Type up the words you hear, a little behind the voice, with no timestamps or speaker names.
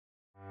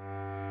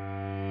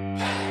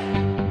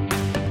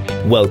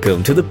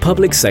Welcome to the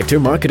Public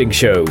Sector Marketing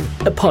Show,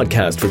 a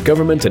podcast for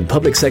government and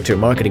public sector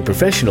marketing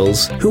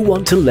professionals who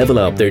want to level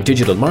up their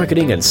digital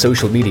marketing and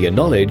social media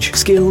knowledge,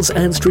 skills,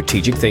 and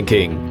strategic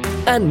thinking.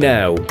 And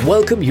now,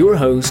 welcome your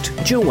host,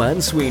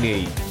 Joanne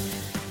Sweeney.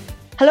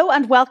 Hello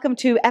and welcome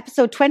to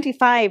episode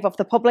 25 of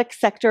the Public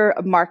Sector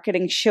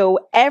Marketing Show.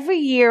 Every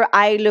year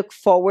I look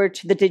forward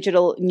to the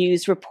Digital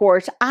News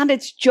Report, and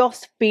it's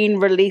just been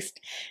released.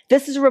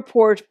 This is a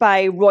report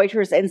by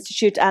Reuters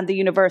Institute and the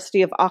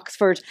University of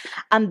Oxford,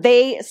 and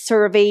they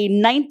survey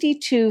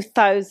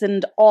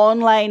 92,000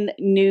 online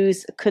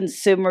news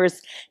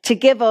consumers to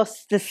give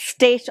us the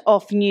state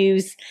of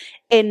news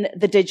in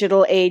the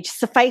digital age.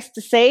 Suffice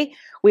to say,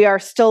 we are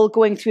still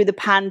going through the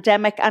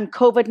pandemic, and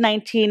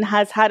COVID-19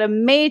 has had a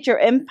major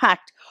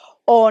impact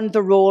on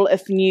the role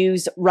of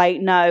news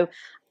right now.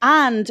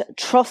 And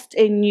trust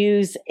in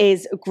news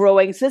is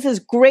growing. So this is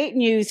great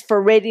news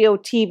for radio,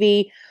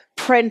 TV,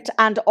 print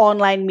and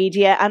online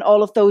media, and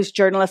all of those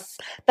journalists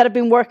that have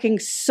been working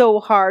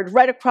so hard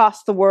right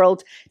across the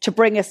world to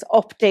bring us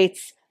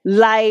updates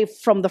live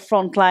from the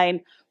front line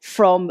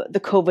from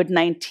the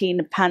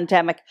COVID-19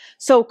 pandemic.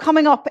 So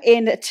coming up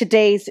in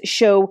today's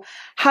show,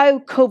 how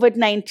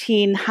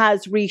COVID-19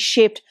 has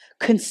reshaped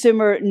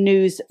consumer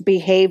news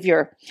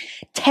behaviour,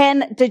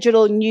 10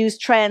 digital news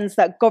trends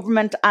that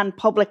government and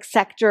public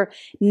sector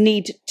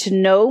need to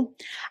know.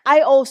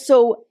 I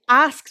also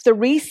ask the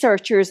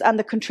researchers and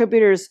the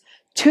contributors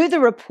to the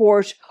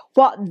report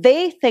what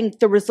they think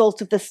the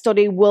results of the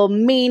study will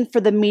mean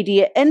for the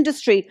media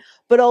industry,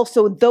 but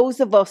also those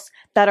of us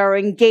that are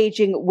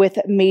engaging with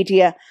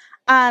media.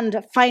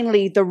 And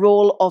finally, the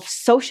role of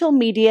social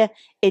media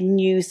in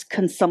news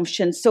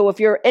consumption. So if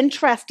you're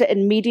interested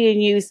in media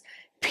news,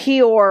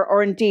 PR,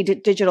 or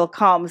indeed digital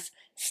comms,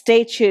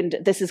 stay tuned.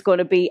 This is going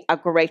to be a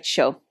great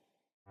show.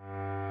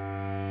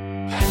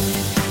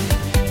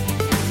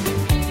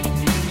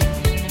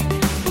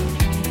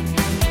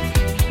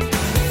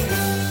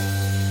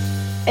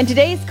 In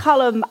today's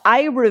column,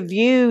 I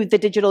review the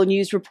Digital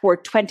News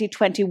Report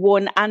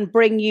 2021 and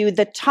bring you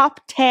the top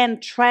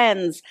 10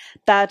 trends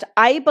that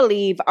I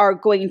believe are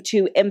going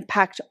to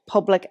impact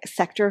public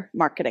sector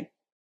marketing.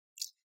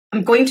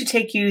 I'm going to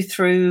take you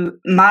through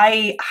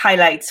my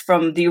highlights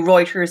from the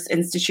Reuters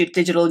Institute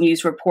Digital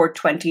News Report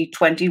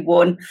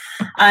 2021.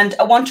 And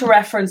I want to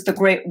reference the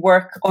great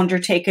work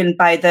undertaken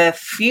by the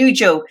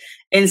Fujo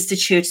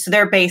Institute. So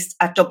they're based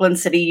at Dublin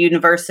City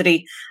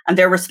University, and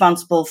they're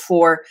responsible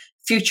for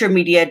future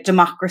media,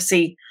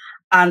 democracy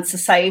and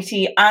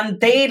society. And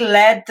they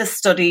led the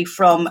study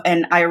from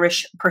an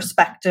Irish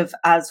perspective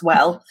as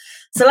well.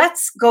 So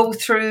let's go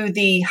through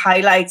the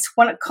highlights.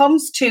 When it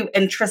comes to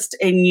interest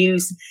in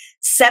news,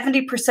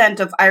 70%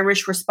 of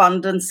Irish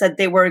respondents said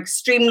they were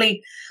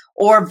extremely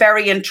or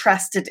very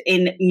interested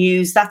in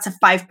news. That's a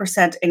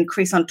 5%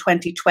 increase on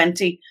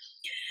 2020.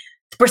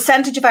 The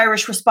percentage of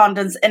Irish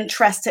respondents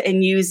interested in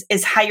news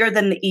is higher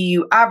than the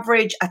EU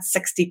average at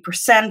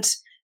 60%.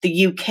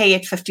 The UK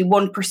at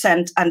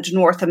 51% and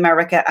North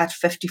America at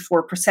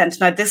 54%.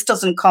 Now, this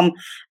doesn't come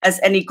as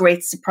any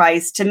great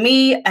surprise to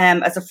me.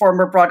 As a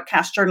former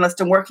broadcast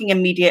journalist and working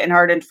in media in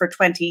Ireland for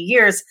 20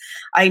 years,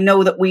 I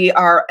know that we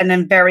are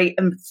a very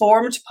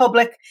informed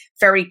public,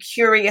 very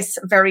curious,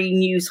 very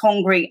news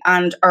hungry,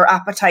 and our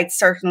appetite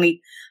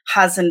certainly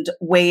hasn't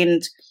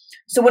waned.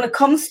 So when it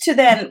comes to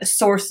then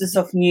sources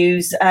of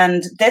news,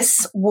 and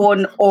this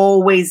one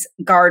always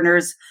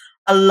garners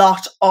a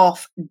lot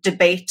of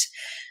debate.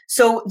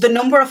 So the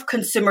number of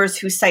consumers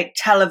who cite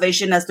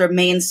television as their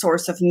main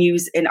source of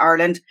news in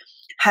Ireland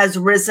has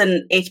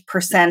risen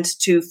 8%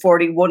 to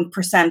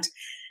 41%.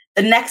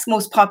 The next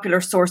most popular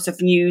source of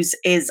news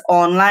is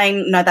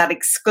online. Now that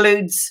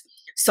excludes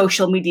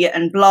social media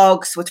and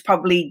blogs, so it's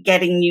probably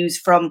getting news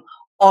from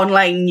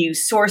online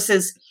news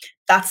sources.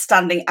 That's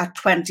standing at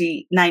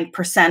 29%,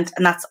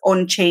 and that's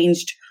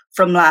unchanged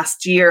from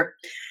last year.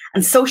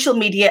 And social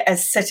media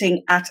is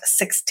sitting at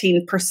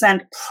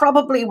 16%.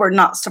 Probably we're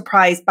not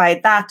surprised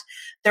by that.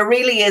 There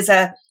really is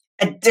a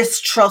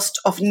distrust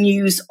of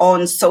news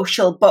on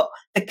social. But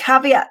the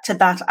caveat to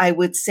that, I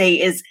would say,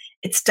 is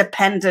it's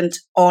dependent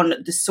on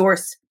the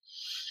source.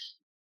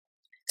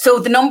 So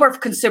the number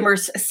of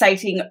consumers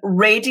citing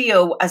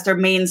radio as their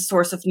main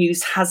source of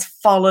news has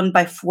fallen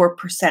by 4%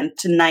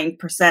 to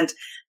 9%.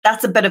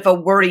 That's a bit of a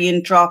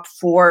worrying drop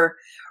for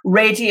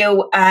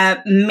radio.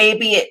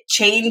 Maybe it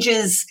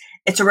changes.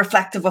 It's a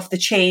reflective of the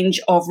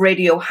change of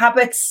radio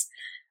habits.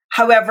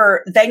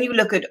 However, then you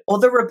look at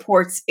other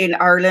reports in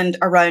Ireland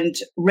around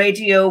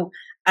radio,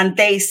 and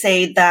they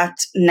say that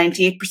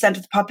 98%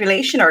 of the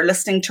population are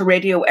listening to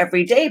radio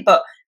every day,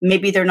 but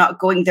maybe they're not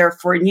going there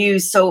for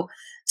news. So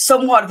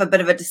somewhat of a bit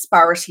of a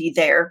disparity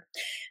there.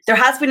 There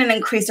has been an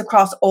increase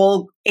across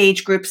all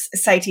age groups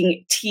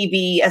citing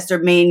TV as their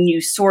main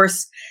news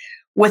source,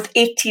 with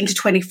 18 to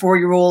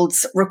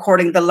 24-year-olds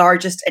recording the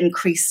largest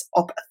increase,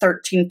 up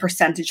 13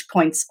 percentage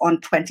points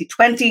on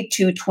 2020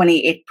 to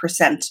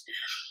 28%.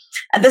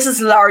 And this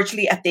is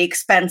largely at the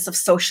expense of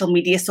social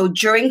media. So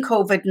during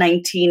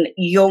COVID-19,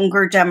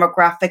 younger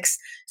demographics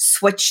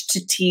switched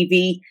to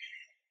TV.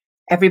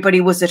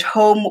 Everybody was at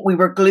home. We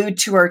were glued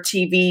to our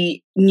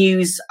TV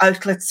news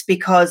outlets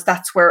because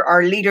that's where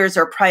our leaders,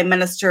 our Prime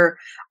Minister,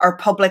 our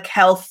public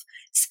health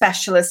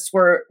specialists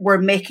were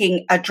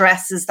making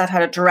addresses that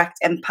had a direct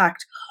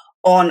impact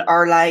on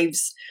our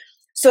lives.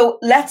 So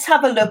let's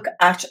have a look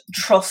at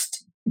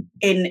trust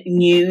in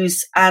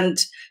news. And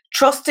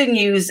trust in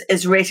news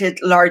is rated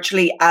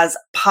largely as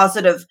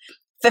positive.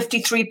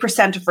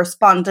 53% of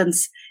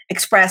respondents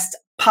expressed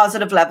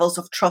positive levels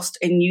of trust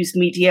in news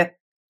media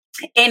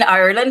in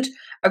Ireland,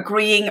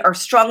 agreeing or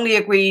strongly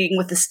agreeing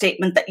with the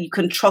statement that you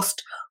can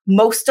trust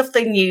most of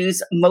the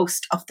news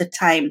most of the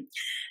time.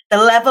 The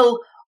level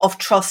of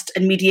trust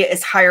in media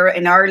is higher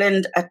in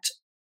Ireland at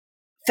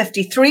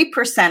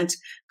 53%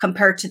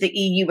 compared to the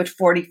EU at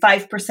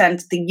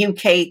 45%, the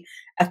UK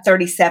at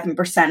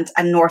 37%,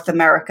 and North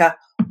America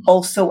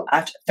also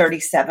at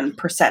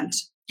 37%.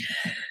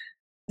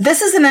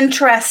 This is an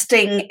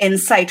interesting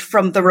insight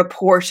from the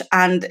report,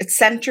 and it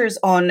centres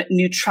on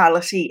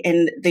neutrality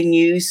in the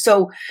news.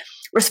 So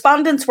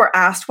respondents were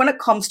asked when it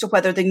comes to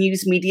whether the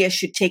news media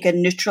should take a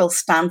neutral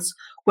stance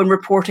when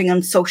reporting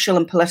on social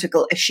and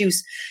political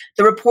issues.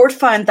 The report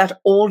found that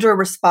older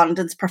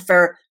respondents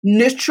prefer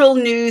neutral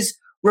news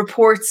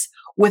reports,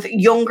 with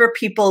younger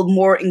people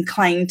more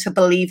inclined to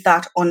believe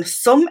that on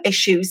some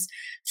issues,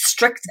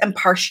 strict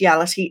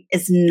impartiality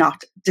is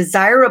not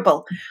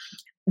desirable.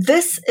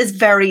 This is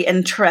very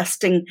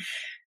interesting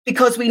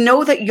because we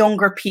know that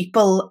younger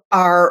people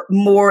are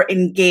more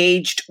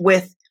engaged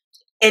with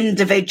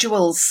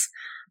individuals.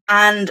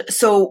 And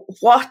so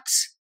what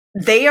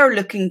they are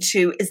looking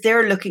to is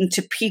they're looking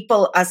to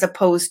people as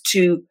opposed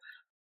to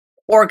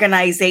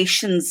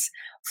organizations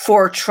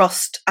for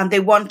trust. And they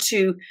want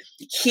to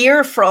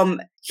hear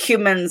from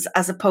humans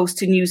as opposed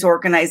to news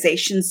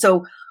organizations.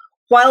 So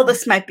while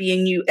this might be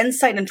a new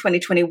insight in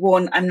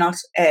 2021, I'm not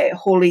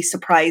wholly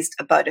surprised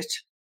about it.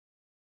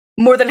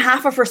 More than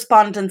half of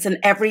respondents in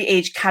every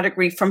age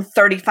category from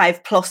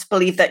 35 plus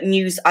believe that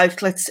news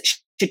outlets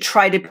should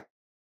try to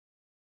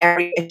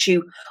every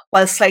issue,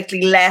 while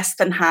slightly less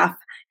than half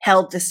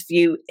held this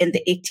view in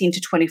the 18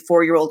 to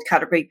 24-year-old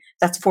category.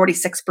 That's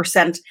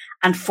 46%,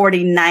 and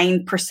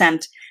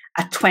 49%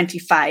 at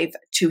 25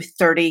 to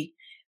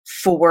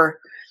 34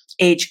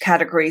 age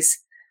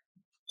categories.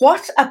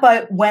 What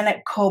about when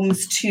it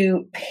comes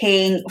to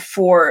paying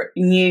for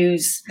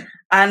news?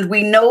 And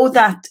we know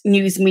that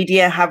news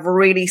media have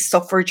really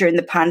suffered during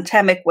the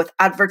pandemic, with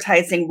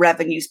advertising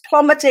revenues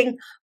plummeting,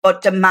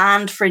 but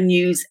demand for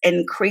news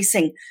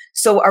increasing.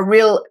 So a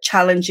real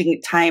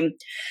challenging time.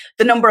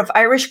 The number of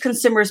Irish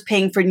consumers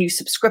paying for news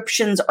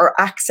subscriptions or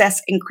access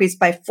increased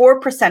by 4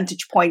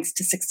 percentage points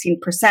to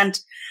 16%.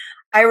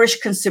 Irish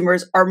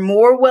consumers are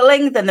more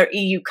willing than their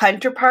EU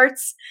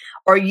counterparts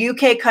or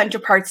UK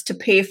counterparts to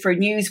pay for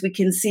news. We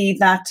can see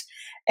that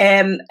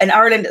in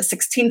Ireland it's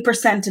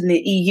 16%, in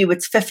the EU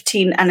it's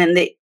 15%, and in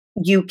the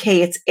UK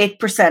it's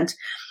 8%.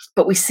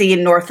 But we see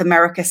in North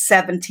America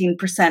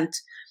 17%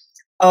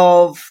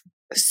 of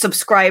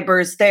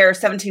subscribers there,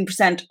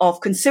 17%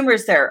 of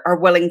consumers there are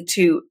willing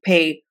to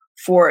pay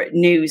for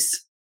news.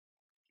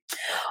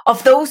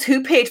 Of those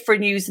who paid for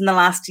news in the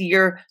last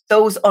year,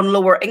 those on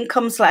lower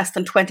incomes, less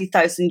than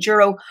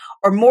 €20,000,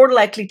 are more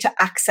likely to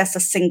access a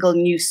single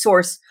news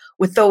source,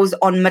 with those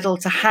on middle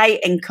to high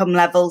income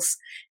levels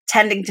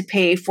tending to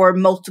pay for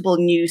multiple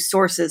news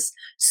sources.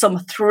 Some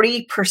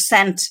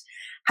 3%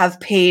 have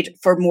paid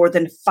for more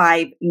than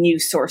 5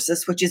 news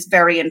sources, which is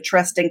very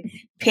interesting.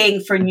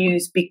 Paying for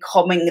news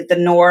becoming the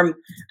norm,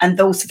 and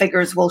those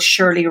figures will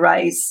surely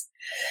rise.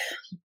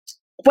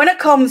 When it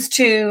comes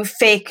to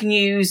fake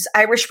news,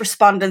 Irish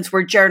respondents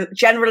were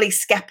generally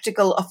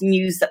sceptical of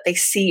news that they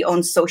see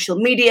on social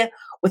media,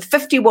 with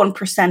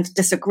 51%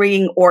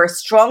 disagreeing or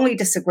strongly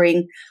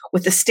disagreeing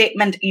with the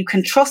statement, "You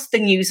can trust the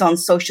news on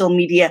social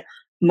media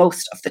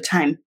most of the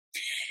time."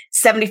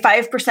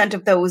 75%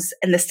 of those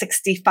in the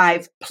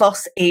 65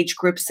 plus age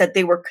group said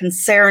they were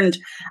concerned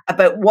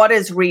about what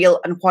is real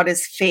and what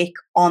is fake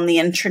on the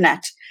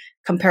internet,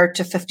 compared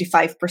to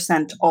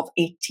 55% of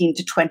 18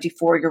 to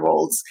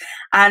 24-year-olds.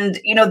 And,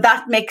 you know,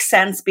 that makes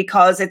sense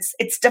because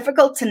it's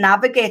difficult to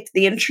navigate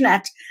the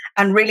internet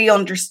and really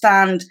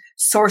understand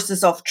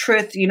sources of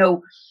truth. You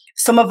know,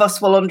 some of us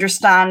will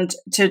understand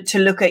to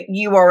look at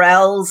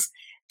URLs,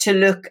 to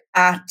look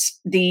at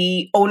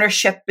the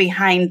ownership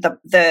behind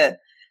the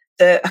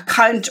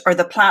account or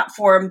the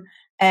platform.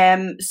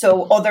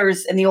 So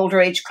others in the older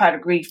age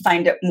category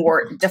find it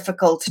more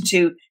difficult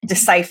to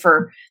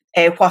decipher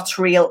what's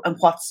real and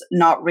what's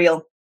not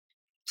real.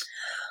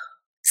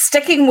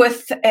 Sticking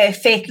with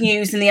fake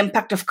news and the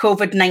impact of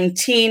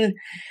COVID-19,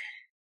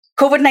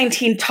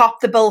 COVID-19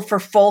 topped the bill for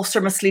false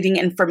or misleading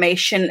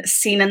information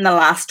seen in the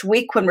last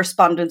week when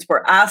respondents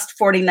were asked.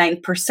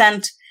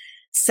 49%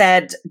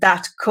 said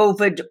that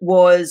COVID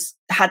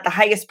had the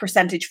highest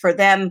percentage for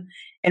them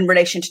in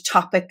relation to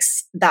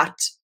topics that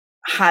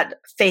had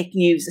fake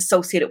news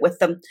associated with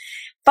them,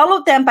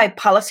 followed then by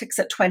politics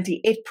at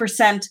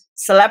 28%,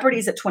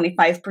 celebrities at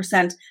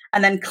 25%,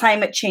 and then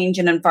climate change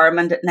and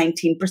environment at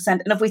 19%.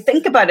 And if we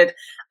think about it,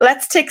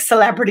 let's take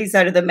celebrities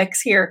out of the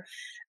mix here.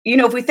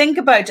 if we think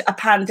about a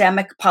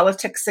pandemic,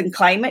 politics and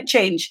climate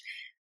change,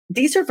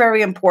 these are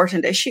very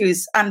important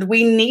issues and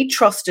we need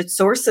trusted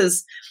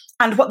sources.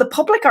 And what the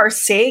public are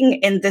saying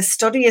in this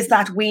study is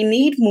that we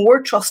need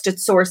more trusted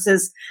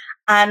sources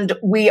and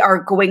we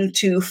are going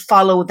to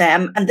follow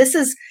them. And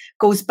this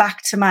goes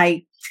back to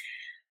my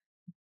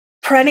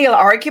perennial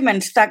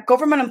argument that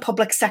government and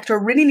public sector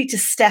really need to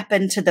step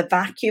into the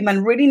vacuum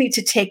and really need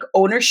to take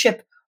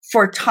ownership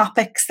for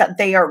topics that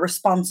they are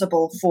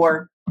responsible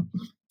for.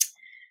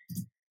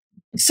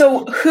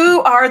 So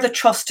who are the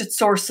trusted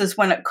sources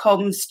when it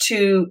comes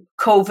to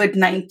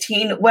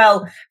COVID-19?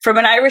 Well, from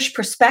an Irish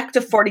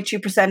perspective,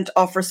 42%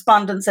 of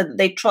respondents said that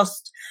they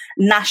trust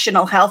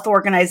national health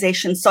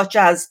organisations such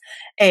as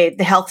the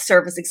Health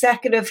Service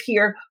Executive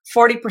here.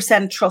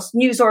 40% trust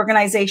news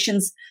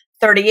organisations.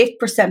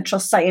 38%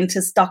 trust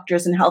scientists,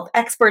 doctors and health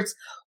experts,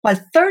 while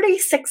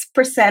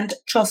 36%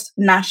 trust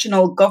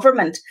national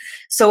government.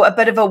 So a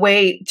bit of a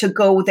way to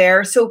go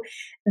there. So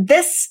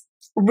this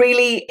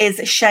really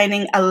is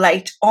shining a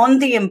light on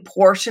the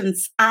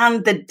importance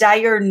and the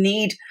dire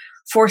need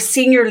for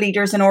senior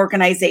leaders and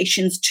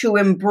organizations to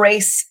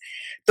embrace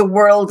the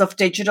world of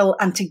digital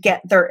and to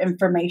get their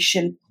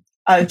information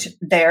out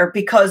there,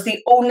 because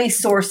the only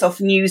source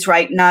of news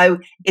right now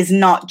is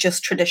not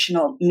just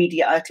traditional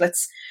media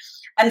outlets.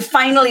 And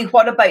finally,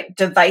 what about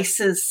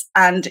devices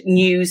and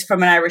news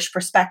from an Irish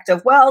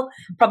perspective? Well,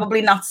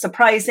 probably not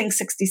surprising,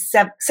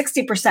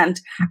 60%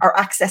 are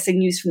accessing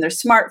news from their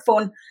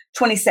smartphone,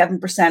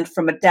 27%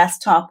 from a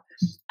desktop,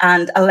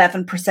 and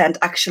 11%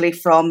 actually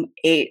from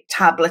a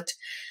tablet.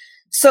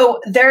 So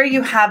there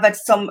you have it,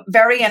 some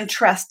very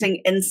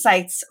interesting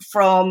insights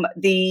from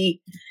the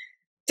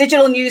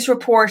Digital News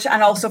Report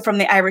and also from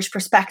the Irish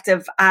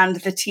perspective and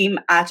the team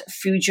at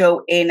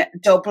Fujo in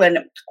Dublin.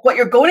 What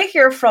you're going to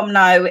hear from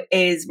now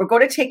is we're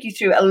going to take you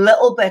through a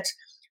little bit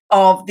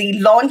of the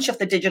launch of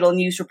the Digital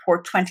News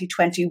Report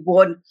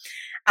 2021.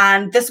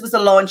 And this was a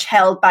launch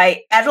held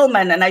by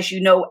Edelman. And as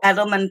you know,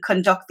 Edelman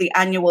conduct the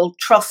annual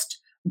Trust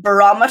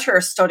Barometer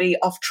study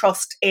of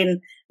trust in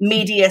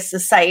media,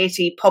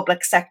 society,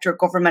 public sector,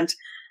 government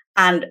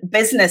and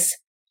business.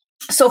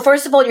 So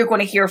first of all, you're going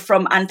to hear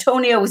from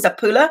Antonio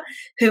Zappula,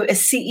 who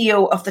is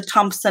CEO of the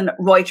Thomson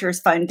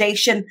Reuters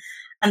Foundation.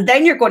 And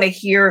then you're going to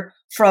hear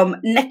from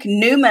Nick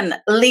Newman,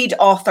 lead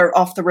author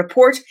of the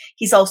report.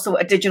 He's also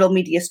a digital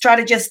media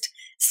strategist,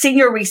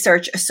 senior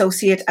research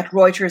associate at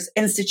Reuters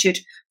Institute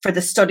for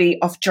the Study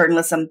of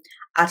Journalism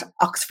at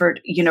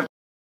Oxford University.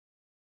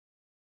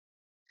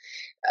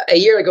 A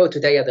year ago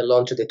today, at the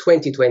launch of the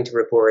 2020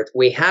 report,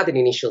 we had an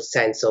initial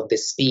sense of the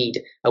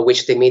speed at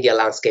which the media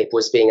landscape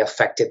was being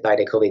affected by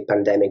the COVID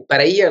pandemic.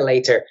 But a year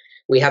later,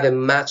 we have a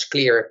much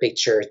clearer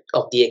picture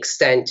of the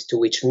extent to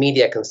which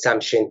media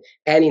consumption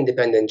and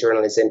independent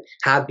journalism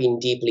have been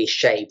deeply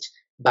shaped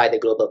by the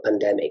global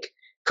pandemic.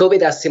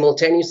 COVID has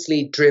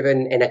simultaneously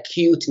driven an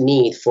acute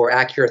need for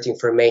accurate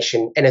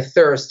information and a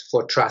thirst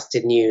for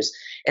trusted news.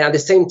 And at the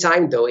same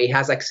time, though, it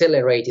has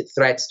accelerated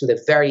threats to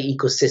the very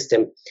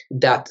ecosystem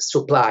that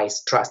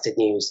supplies trusted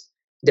news.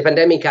 The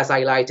pandemic has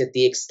highlighted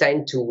the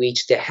extent to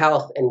which the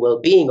health and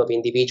well-being of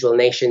individual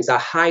nations are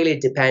highly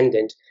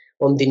dependent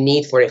on the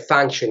need for a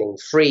functioning,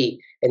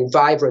 free, and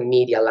vibrant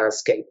media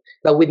landscape.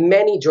 But with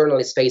many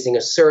journalists facing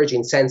a surge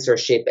in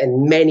censorship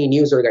and many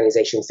news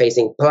organizations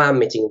facing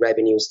plummeting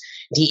revenues,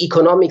 the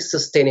economic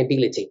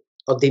sustainability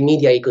of the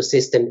media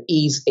ecosystem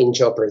is in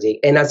jeopardy.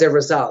 And as a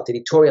result,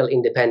 editorial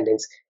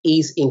independence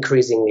is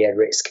increasingly at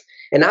risk.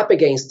 And up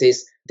against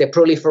this, the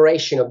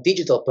proliferation of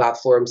digital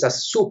platforms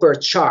has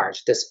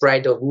supercharged the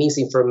spread of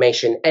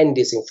misinformation and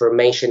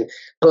disinformation,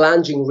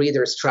 plunging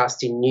readers'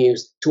 trust in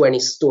news to an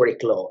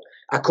historic low.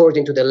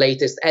 According to the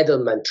latest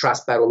Edelman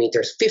Trust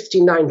Barometers,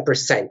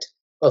 59%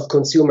 of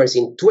consumers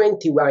in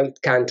 21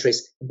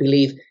 countries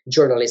believe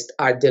journalists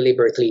are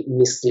deliberately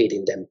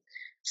misleading them.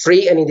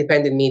 Free and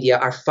independent media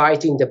are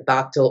fighting the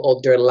battle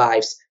of their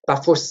lives,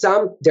 but for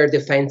some, their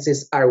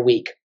defenses are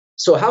weak.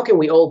 So how can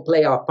we all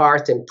play our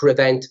part and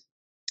prevent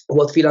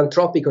what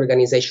philanthropic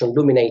organization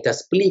Luminate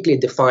has bleakly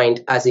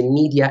defined as a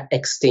media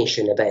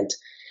extinction event?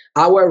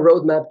 Our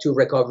roadmap to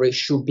recovery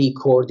should be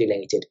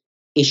coordinated.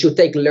 It should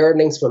take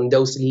learnings from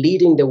those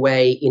leading the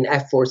way in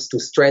efforts to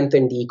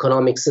strengthen the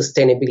economic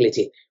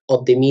sustainability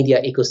of the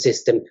media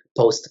ecosystem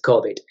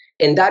post-COVID.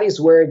 And that is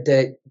where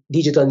the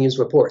Digital News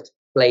Report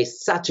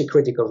plays such a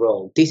critical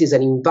role. This is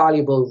an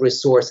invaluable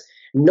resource,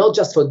 not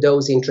just for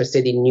those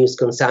interested in news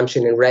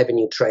consumption and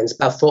revenue trends,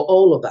 but for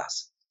all of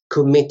us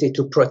committed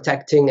to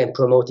protecting and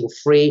promoting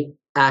free,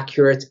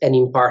 accurate, and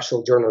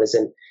impartial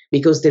journalism.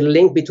 Because the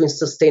link between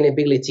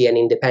sustainability and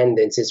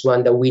independence is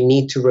one that we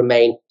need to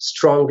remain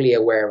strongly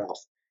aware of.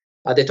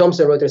 At the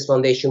Thomson Reuters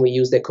Foundation, we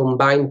use the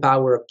combined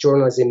power of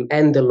journalism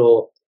and the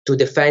law to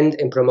defend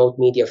and promote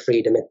media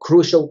freedom, a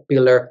crucial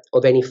pillar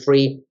of any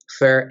free,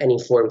 fair, and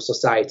informed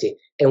society.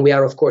 And we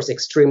are, of course,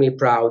 extremely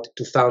proud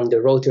to found the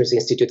Reuters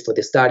Institute for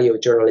the Study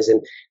of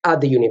Journalism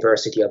at the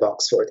University of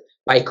Oxford.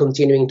 By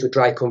continuing to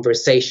drive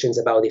conversations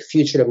about the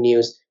future of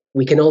news,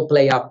 we can all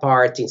play our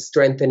part in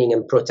strengthening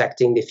and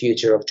protecting the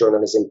future of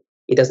journalism.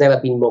 It has never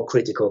been more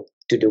critical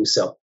to do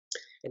so.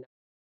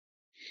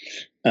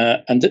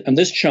 And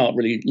this chart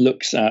really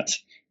looks at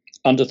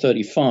under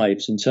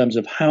 35s in terms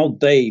of how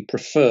they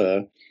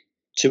prefer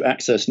to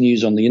access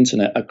news on the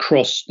internet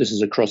across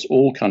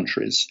all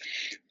countries.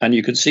 And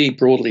you can see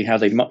broadly how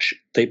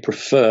they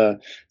prefer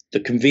the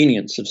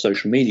convenience of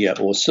social media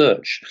or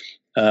search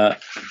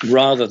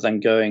rather than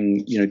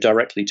going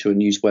directly to a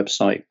news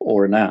website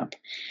or an app.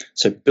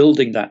 So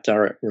building that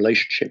direct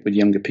relationship with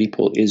younger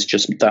people is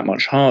just that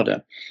much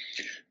harder.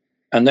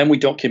 And then we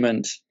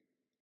document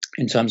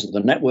in terms of the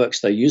networks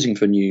they're using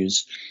for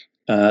news,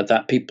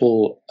 that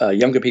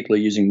younger people are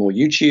using more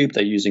YouTube,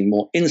 they're using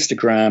more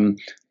Instagram,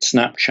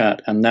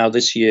 Snapchat, and now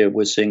this year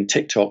we're seeing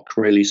TikTok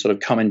really sort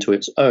of come into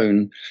its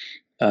own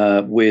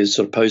with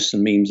sort of posts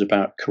and memes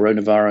about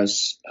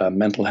coronavirus,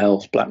 mental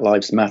health, Black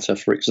Lives Matter,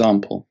 for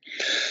example.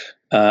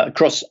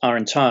 Across our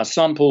entire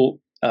sample,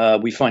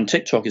 we find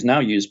TikTok is now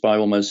used by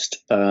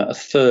almost a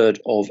third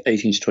of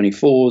 18 to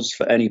 24s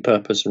for any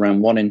purpose.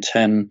 Around 1 in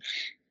 10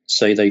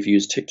 say they've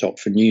used TikTok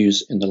for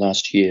news in the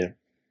last year.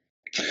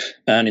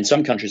 And in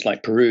some countries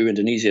like Peru,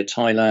 Indonesia,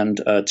 Thailand,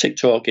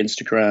 TikTok,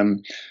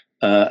 Instagram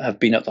have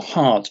been at the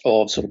heart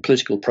of sort of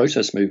political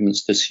protest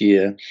movements this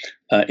year,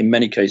 in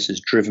many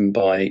cases driven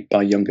by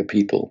younger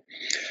people.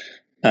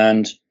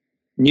 And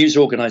news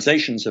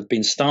organizations have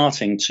been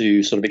starting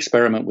to sort of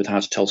experiment with how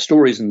to tell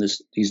stories in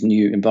these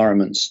new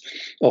environments,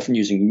 often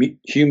using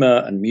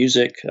humor and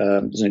music.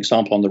 There's an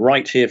example on the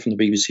right here from the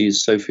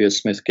BBC's Sophia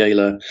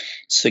Smith-Gaylor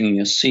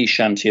singing a sea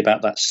shanty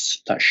about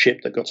that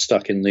ship that got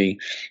stuck in the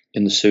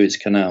Suez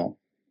Canal.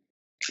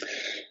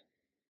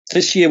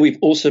 This year, we've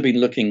also been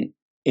looking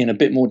in a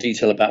bit more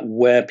detail about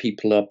where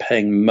people are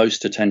paying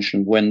most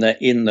attention when they're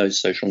in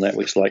those social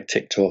networks like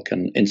TikTok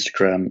and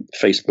Instagram,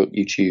 Facebook,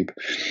 YouTube.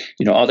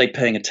 Are they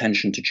paying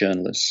attention to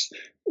journalists,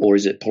 or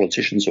is it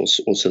politicians or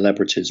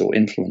celebrities or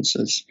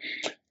influencers?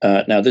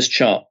 Now, this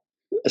chart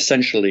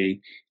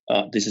essentially,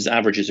 this is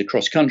averages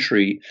across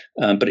country,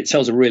 but it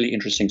tells a really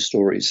interesting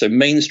story. So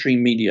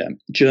mainstream media,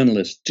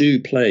 journalists do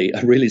play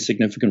a really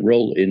significant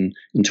role in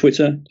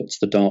Twitter, that's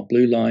the dark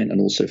blue line,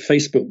 and also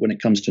Facebook when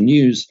it comes to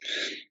news.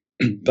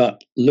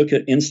 But look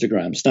at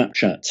Instagram,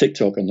 Snapchat,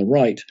 TikTok on the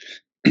right.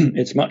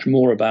 It's much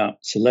more about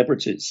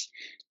celebrities,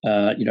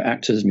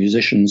 actors,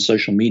 musicians,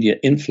 social media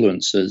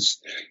influencers,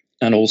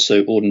 and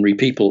also ordinary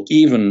people,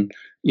 even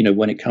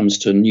when it comes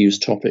to news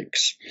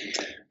topics.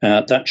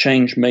 That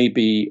change may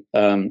be,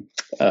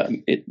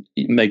 it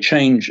may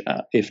change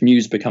if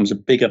news becomes a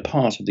bigger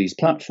part of these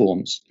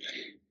platforms,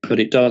 but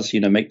it does,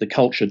 make the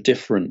culture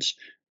different,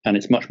 and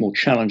it's much more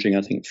challenging,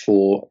 I think,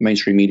 for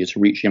mainstream media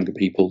to reach younger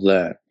people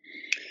there.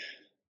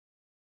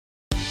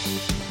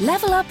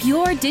 Level up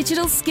your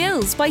digital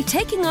skills by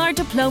taking our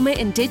diploma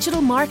in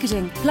digital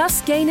marketing,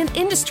 plus gain an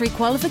industry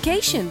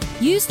qualification.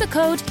 Use the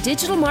code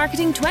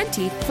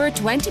DigitalMarketing20 for a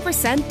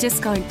 20%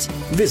 discount.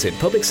 Visit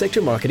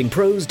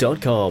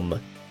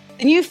publicsectormarketingpros.com.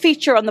 The new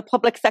feature on the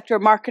Public Sector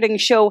Marketing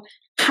Show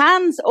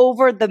hands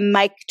over the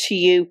mic to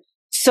you.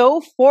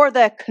 So for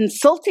the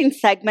consulting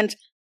segment,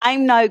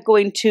 I'm now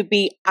going to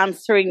be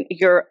answering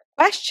your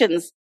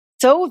questions.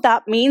 So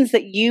that means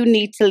that you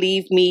need to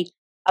leave me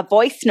a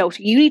voice note.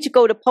 You need to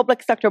go to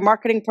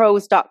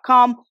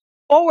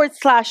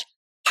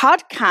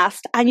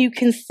publicsectormarketingpros.com/podcast, and you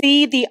can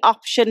see the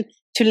option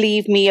to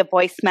leave me a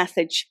voice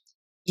message.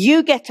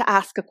 You get to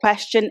ask a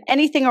question,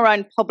 anything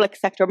around public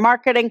sector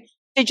marketing,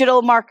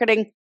 digital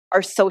marketing,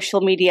 or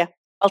social media.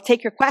 I'll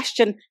take your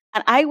question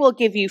and I will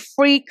give you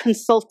free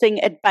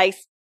consulting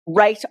advice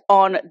right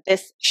on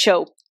this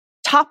show.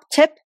 Top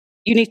tip,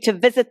 you need to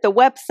visit the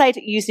website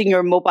using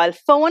your mobile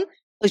phone,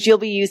 because you'll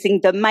be using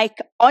the mic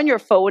on your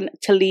phone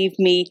to leave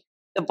me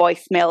the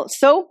voicemail.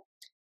 So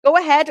go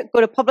ahead,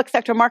 go to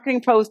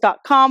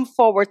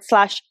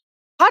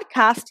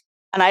publicsectormarketingpros.com/podcast,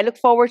 and I look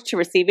forward to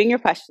receiving your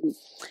questions.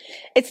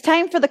 It's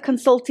time for the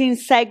consulting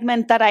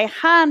segment that I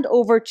hand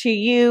over to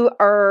you,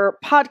 our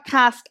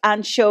podcast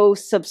and show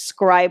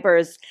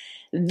subscribers.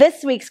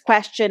 This week's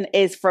question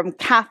is from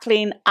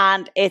Kathleen,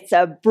 and it's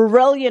a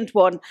brilliant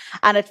one,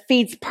 and it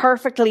feeds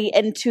perfectly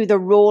into the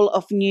role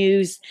of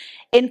news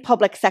in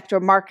public sector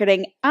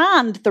marketing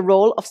and the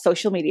role of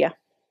social media.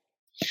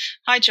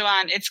 Hi,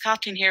 Joanne. It's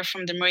Kathleen here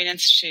from the Marine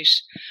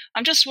Institute.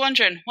 I'm just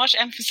wondering, what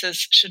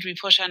emphasis should we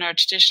put on our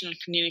traditional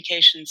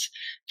communications,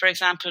 for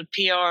example,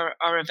 PR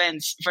or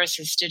events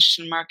versus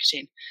digital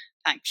marketing?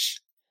 Thanks.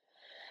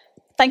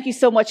 Thank you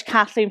so much,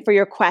 Kathleen, for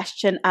your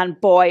question.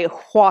 And boy,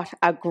 what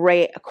a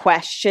great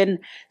question.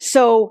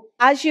 So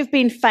as you've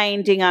been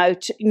finding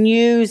out,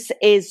 news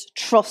is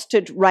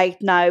trusted right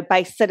now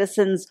by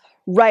citizens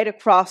right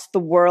across the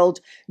world.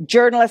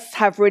 Journalists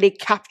have really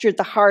captured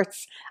the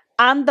hearts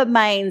and the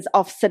minds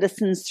of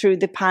citizens through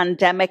the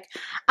pandemic.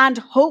 And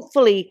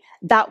hopefully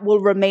that will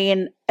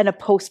remain in a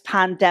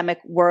post-pandemic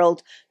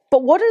world.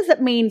 But what does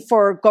it mean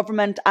for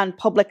government and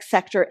public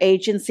sector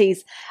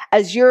agencies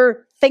as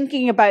you're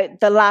thinking about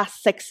the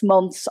last 6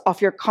 months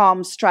of your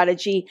comms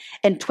strategy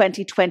in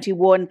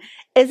 2021?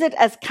 Is it,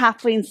 as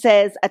Kathleen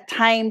says, a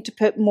time to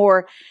put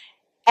more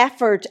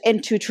effort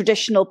into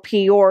traditional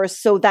PR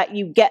so that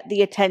you get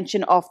the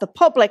attention of the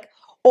public?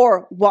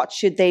 or what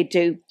should they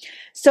do?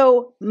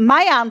 So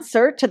my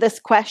answer to this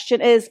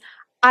question is,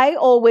 I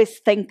always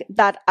think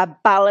that a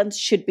balance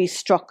should be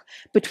struck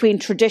between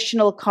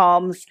traditional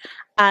comms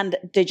and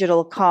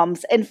digital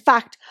comms. In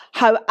fact,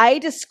 how I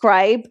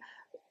describe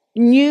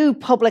new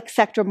public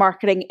sector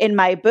marketing in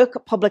my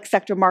book, Public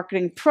Sector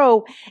Marketing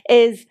Pro,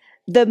 is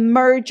the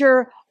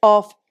merger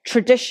of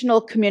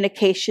traditional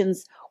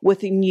communications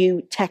with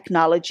new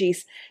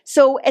technologies.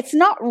 So it's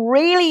not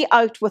really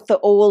out with the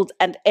old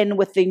and in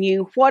with the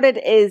new. What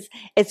it is,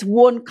 it's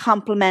one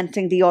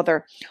complementing the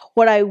other.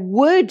 What I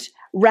would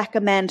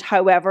recommend,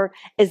 however,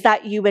 is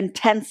that you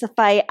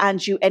intensify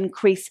and you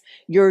increase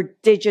your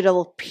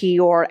digital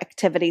PR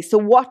activity. So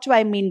what do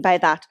I mean by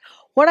that?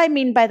 What I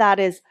mean by that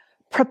is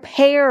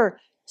prepare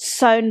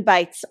sound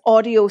bites,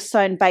 audio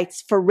sound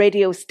bites for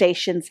radio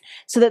stations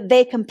so that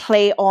they can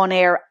play on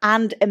air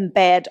and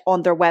embed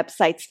on their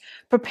websites.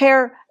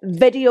 Prepare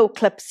video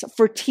clips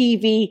for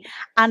TV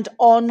and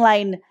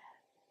online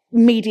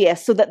media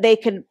so that they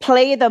can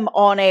play them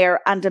on air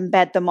and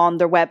embed them on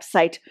their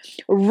website.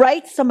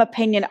 Write some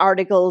opinion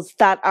articles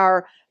that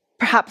are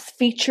perhaps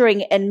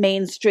featuring in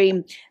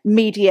mainstream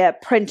media,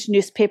 print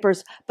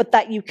newspapers, but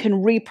that you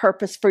can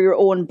repurpose for your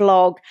own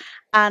blog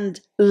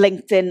and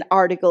LinkedIn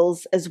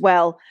articles as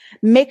well.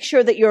 Make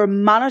sure that you're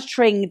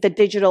monitoring the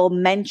digital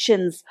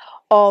mentions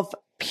of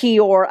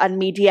PR and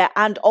media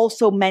and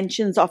also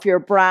mentions of your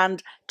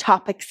brand,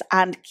 topics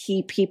and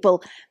key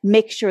people.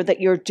 Make sure that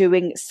you're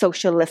doing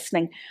social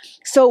listening.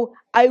 So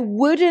I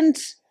wouldn't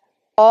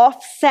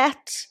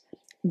offset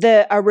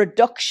a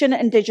reduction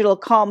in digital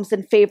comms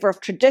in favor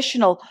of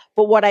traditional,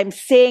 but what I'm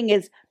saying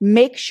is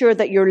make sure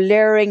that you're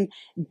layering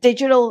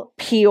digital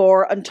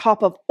PR on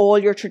top of all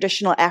your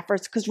traditional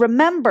efforts. Because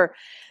remember,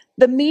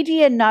 the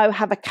media now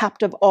have a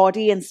captive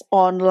audience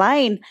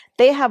online.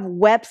 They have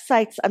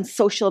websites and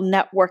social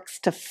networks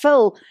to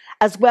fill,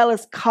 as well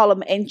as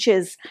column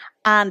inches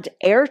and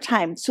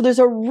airtime. So there's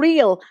a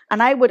real,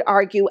 and I would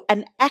argue,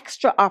 an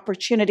extra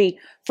opportunity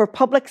for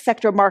public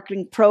sector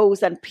marketing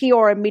pros and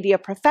PR and media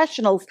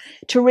professionals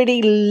to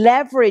really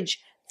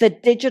leverage the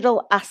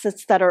digital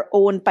assets that are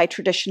owned by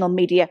traditional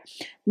media.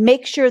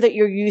 Make sure that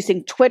you're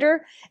using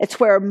Twitter. It's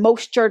where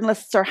most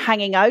journalists are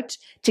hanging out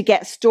to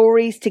get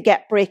stories, to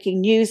get breaking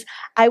news.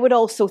 I would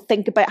also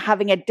think about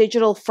having a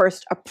digital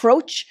first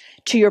approach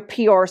to your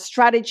PR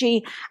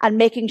strategy and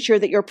making sure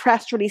that your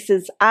press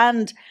releases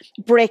and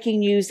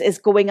breaking news is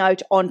going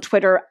out on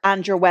Twitter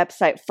and your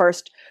website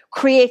first.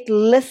 Create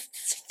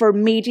lists for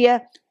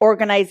media,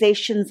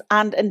 organizations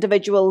and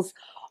individuals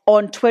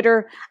on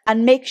Twitter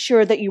and make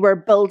sure that you are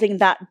building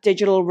that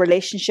digital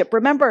relationship.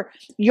 Remember,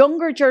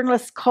 younger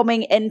journalists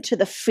coming into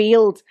the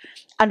field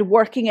and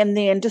working in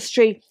the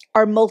industry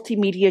are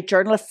multimedia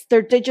journalists.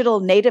 They're digital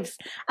natives,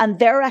 and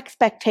their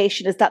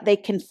expectation is that they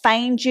can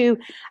find you,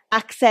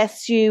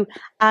 access you,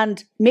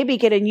 and maybe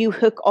get a new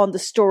hook on the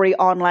story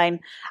online.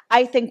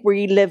 I think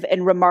we live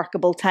in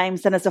remarkable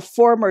times, and as a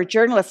former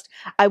journalist,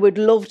 I would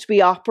love to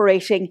be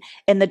operating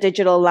in the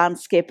digital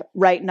landscape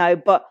right now.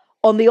 But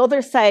on the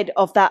other side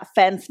of that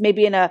fence,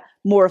 maybe in a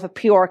more of a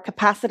PR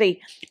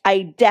capacity,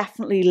 I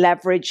definitely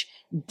leverage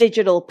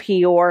digital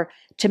PR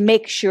to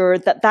make sure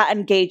that that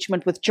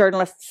engagement with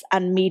journalists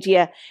and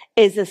media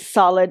is as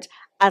solid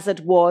as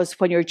it was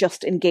when you're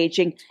just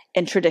engaging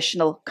in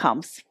traditional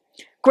comms.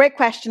 Great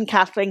question,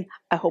 Kathleen.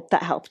 I hope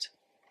that helped.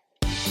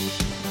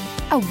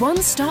 A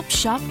one-stop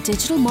shop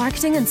digital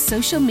marketing and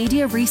social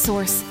media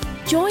resource.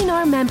 Join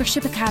our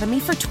membership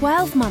academy for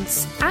 12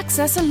 months.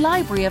 Access a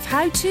library of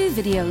how-to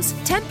videos,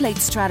 template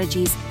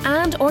strategies,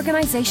 and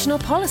organizational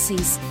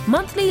policies.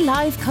 Monthly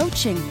live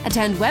coaching.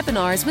 Attend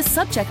webinars with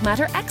subject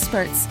matter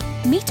experts.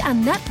 Meet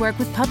and network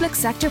with public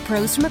sector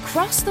pros from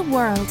across the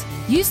world.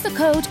 Use the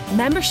code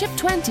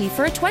MEMBERSHIP20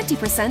 for a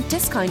 20%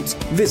 discount.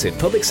 Visit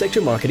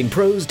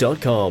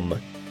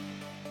publicsectormarketingpros.com.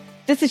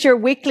 This is your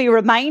weekly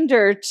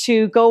reminder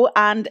to go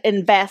and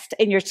invest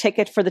in your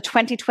ticket for the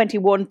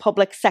 2021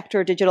 Public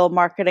Sector Digital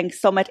Marketing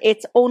Summit.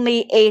 It's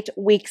only 8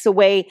 weeks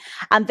away,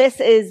 and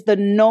this is the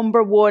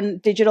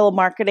 #1 digital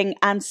marketing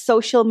and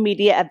social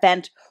media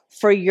event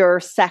for your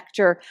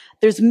sector.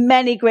 There's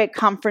many great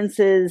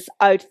conferences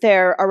out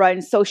there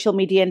around social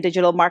media and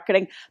digital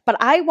marketing, but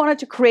I wanted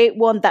to create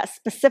one that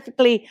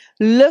specifically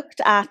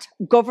looked at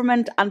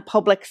government and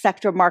public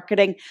sector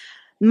marketing.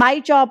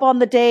 My job on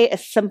the day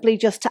is simply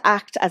just to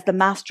act as the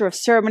master of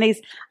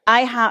ceremonies.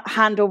 I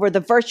hand over the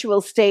virtual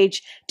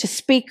stage to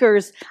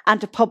speakers and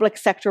to public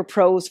sector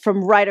pros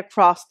from right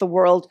across the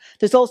world.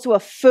 There's also a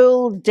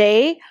full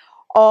day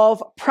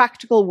of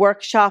practical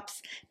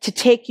workshops to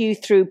take you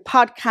through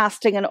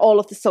podcasting and all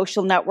of the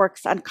social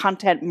networks and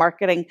content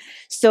marketing.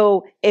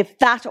 So if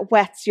that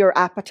whets your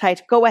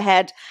appetite, go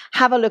ahead,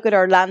 have a look at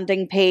our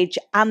landing page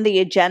and the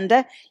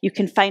agenda. You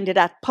can find it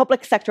at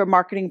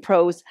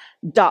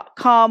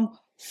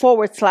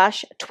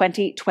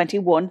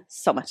publicsectormarketingpros.com/2021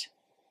 summit.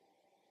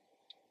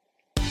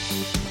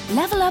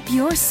 Level up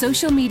your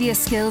social media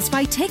skills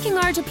by taking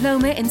our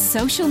diploma in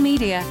social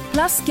media,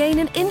 plus gain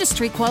an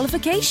industry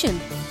qualification.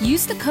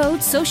 Use the code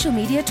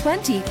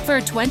SocialMedia20 for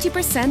a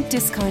 20%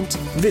 discount.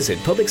 Visit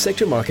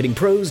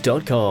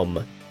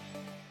publicsectormarketingpros.com.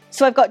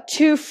 So I've got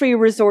 2 free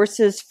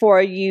resources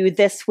for you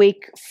this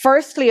week.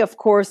 Firstly, of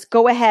course,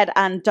 go ahead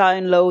and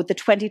download the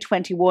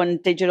 2021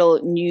 Digital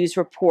News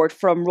Report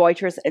from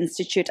Reuters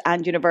Institute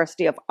and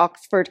University of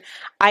Oxford.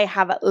 I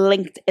have it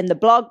linked in the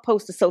blog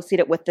post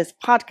associated with this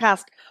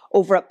podcast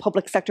over at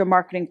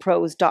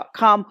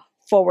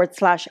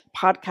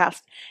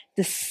publicsectormarketingpros.com/podcast.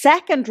 The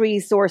second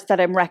resource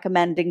that I'm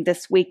recommending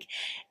this week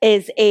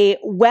is a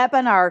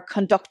webinar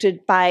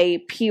conducted by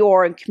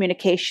PR and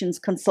communications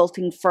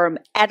consulting firm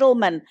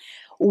Edelman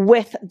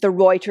with the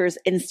Reuters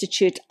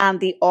Institute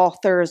and the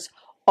authors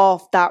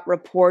of that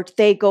report.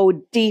 They go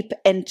deep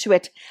into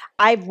it.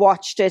 I've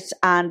watched it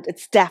and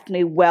it's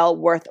definitely well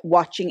worth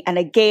watching. And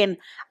again,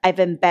 I've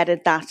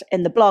embedded that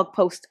in the blog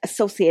post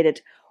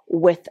associated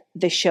with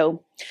the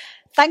show.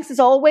 Thanks as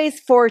always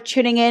for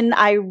tuning in.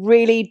 I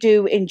really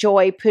do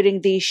enjoy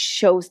putting these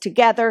shows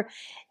together.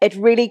 It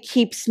really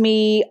keeps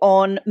me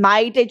on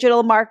my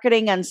digital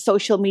marketing and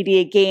social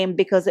media game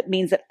because it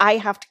means that I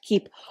have to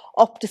keep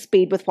up to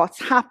speed with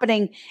what's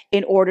happening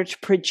in order to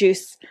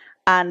produce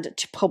and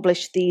to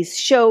publish these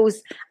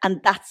shows. And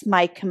that's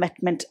my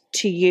commitment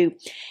to you.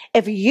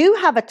 If you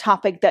have a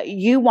topic that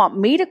you want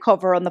me to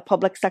cover on the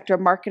Public Sector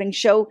Marketing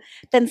Show,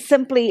 then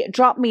simply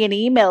drop me an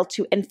email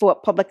to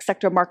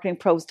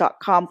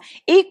info@publicsectormarketingpros.com.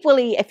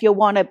 Equally, if you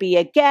want to be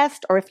a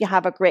guest or if you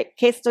have a great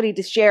case study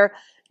to share,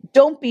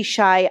 don't be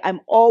shy.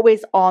 I'm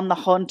always on the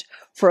hunt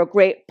for a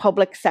great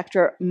public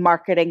sector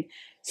marketing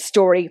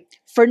story.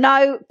 For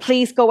now,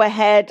 please go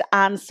ahead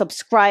and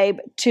subscribe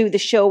to the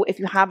show if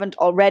you haven't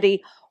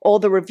already. All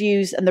the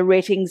reviews and the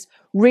ratings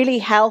really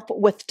help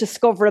with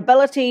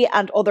discoverability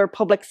and other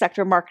public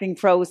sector marketing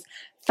pros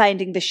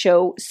finding the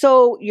show.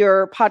 So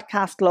your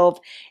podcast love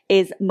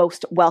is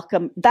most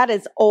welcome. That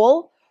is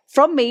all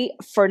from me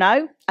for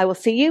now. I will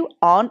see you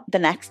on the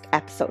next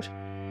episode.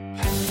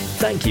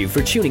 Thank you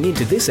for tuning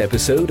into this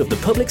episode of the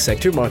Public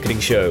Sector Marketing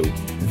Show.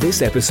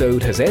 This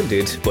episode has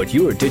ended, but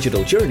your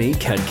digital journey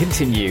can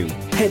continue.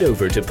 Head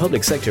over to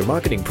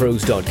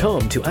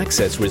publicsectormarketingpros.com to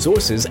access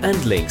resources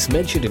and links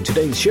mentioned in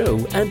today's show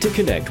and to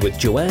connect with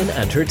Joanne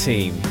and her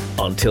team.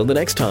 Until the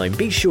next time,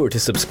 be sure to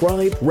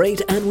subscribe,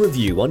 rate and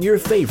review on your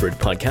favorite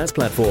podcast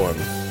platform.